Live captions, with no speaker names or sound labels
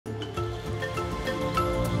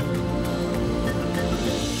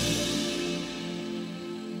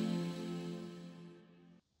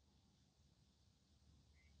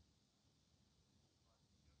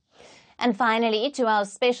And finally, to our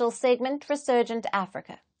special segment, Resurgent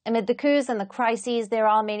Africa. Amid the coups and the crises, there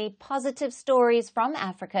are many positive stories from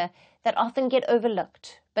Africa that often get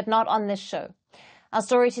overlooked, but not on this show. Our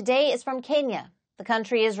story today is from Kenya. The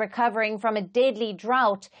country is recovering from a deadly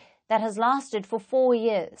drought that has lasted for 4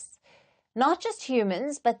 years. Not just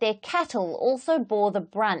humans, but their cattle also bore the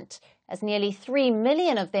brunt, as nearly 3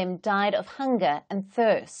 million of them died of hunger and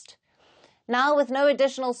thirst. Now, with no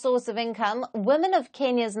additional source of income, women of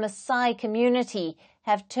Kenya's Maasai community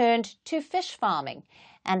have turned to fish farming,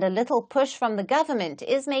 and a little push from the government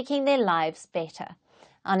is making their lives better.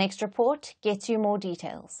 Our next report gets you more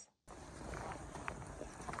details.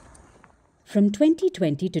 From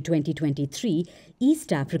 2020 to 2023,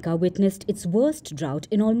 East Africa witnessed its worst drought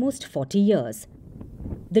in almost 40 years.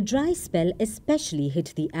 The dry spell especially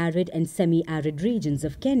hit the arid and semi-arid regions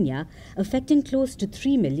of Kenya, affecting close to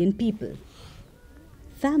 3 million people.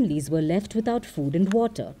 Families were left without food and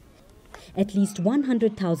water. At least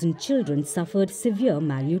 100,000 children suffered severe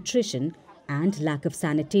malnutrition, and lack of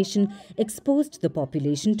sanitation exposed the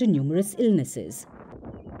population to numerous illnesses.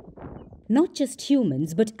 Not just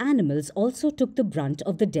humans, but animals also took the brunt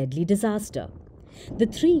of the deadly disaster. The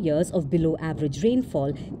 3 years of below-average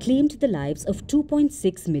rainfall claimed the lives of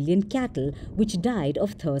 2.6 million cattle, which died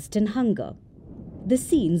of thirst and hunger. The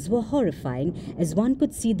scenes were horrifying, as one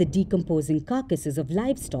could see the decomposing carcasses of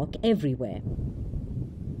livestock everywhere.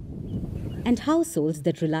 And households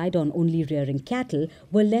that relied on only rearing cattle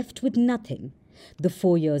were left with nothing. The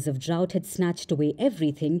 4 years of drought had snatched away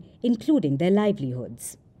everything, including their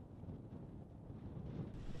livelihoods.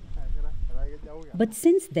 But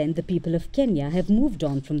since then, the people of Kenya have moved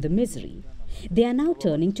on from the misery. They are now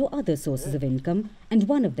turning to other sources of income, and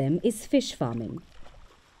one of them is fish farming.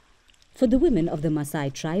 For the women of the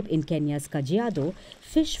Maasai tribe in Kenya's Kajiado,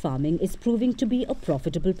 fish farming is proving to be a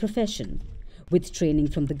profitable profession. With training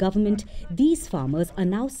from the government, these farmers are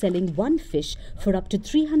now selling one fish for up to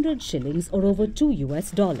 300 shillings or over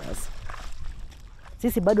 $2.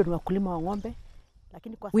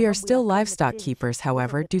 We are still livestock keepers,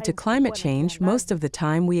 however. Due to climate change, most of the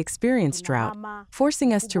time we experience drought,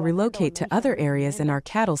 forcing us to relocate to other areas and our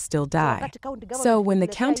cattle still die. So when the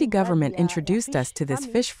county government introduced us to this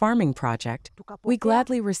fish farming project, we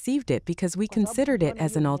gladly received it because we considered it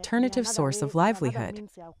as an alternative source of livelihood.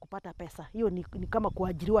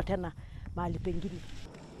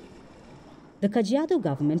 The Kajiado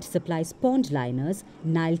government supplies pond liners,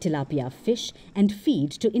 Nile tilapia fish, and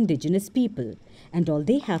feed to indigenous people. And all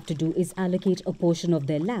they have to do is allocate a portion of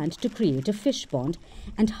their land to create a fish pond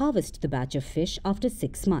and harvest the batch of fish after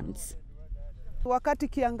 6 months.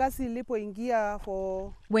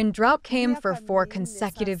 When drought came for 4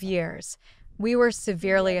 consecutive years, we were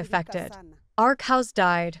severely affected. Our cows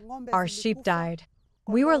died, our sheep died.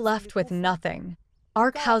 We were left with nothing.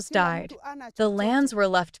 Our cows died. The lands were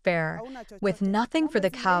left bare, with nothing for the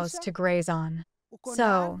cows to graze on.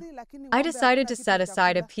 So, I decided to set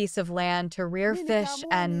aside a piece of land to rear fish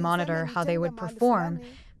and monitor how they would perform,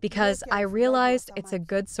 because I realized it's a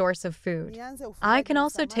good source of food. I can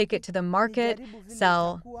also take it to the market,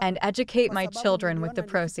 sell, and educate my children with the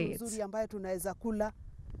proceeds.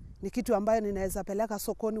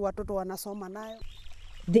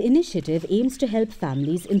 The initiative aims to help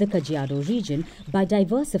families in the Kajiado region by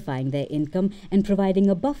diversifying their income and providing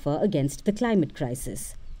a buffer against the climate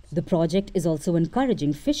crisis. The project is also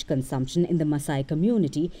encouraging fish consumption in the Maasai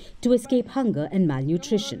community to escape hunger and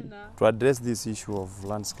malnutrition. To address this issue of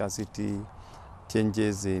land scarcity,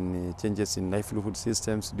 changes in livelihood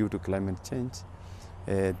systems due to climate change,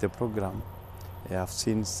 the program have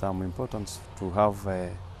seen some importance to have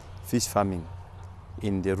fish farming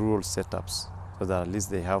in the rural setups, so that at least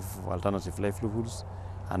they have alternative livelihoods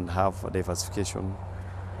and have a diversification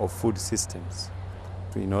of food systems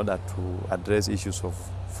in order to address issues of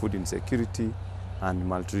food insecurity and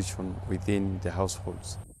malnutrition within the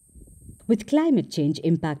households. With climate change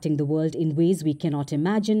impacting the world in ways we cannot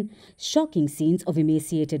imagine, shocking scenes of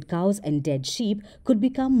emaciated cows and dead sheep could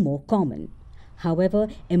become more common. However,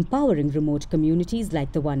 empowering remote communities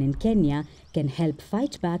like the one in Kenya can help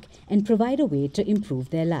fight back and provide a way to improve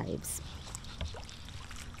their lives.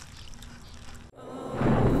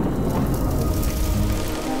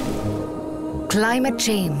 Climate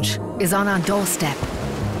change is on our doorstep.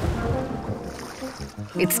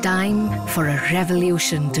 It's time for a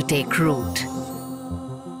revolution to take root.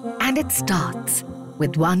 And it starts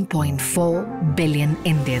with 1.4 billion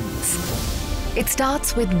Indians. It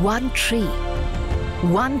starts with one tree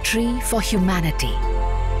for humanity,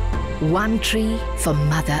 one tree for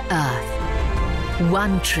Mother Earth,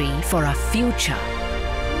 one tree for our future.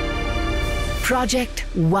 Project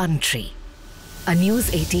One Tree. a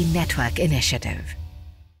News 18 network initiative.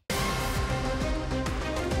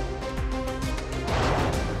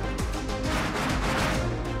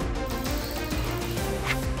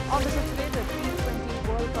 On the show today, the T20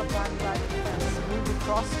 World Cup bandwagon has moved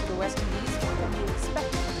across to the West Indies. What can we expect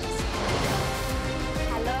from this?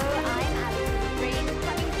 Hello, I'm Alyson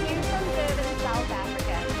coming to you from Durban, South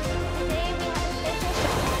Africa. Today we have a special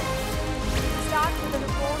show. Start with a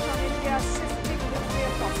report on India's shifting nuclear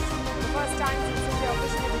posture. The first time since India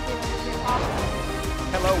officially became a nuclear power.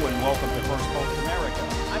 Hello and welcome to Firstpost America.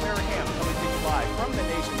 I'm Aaron Ham, coming to you live from the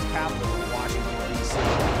nation's capital in Washington,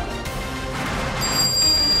 D.C.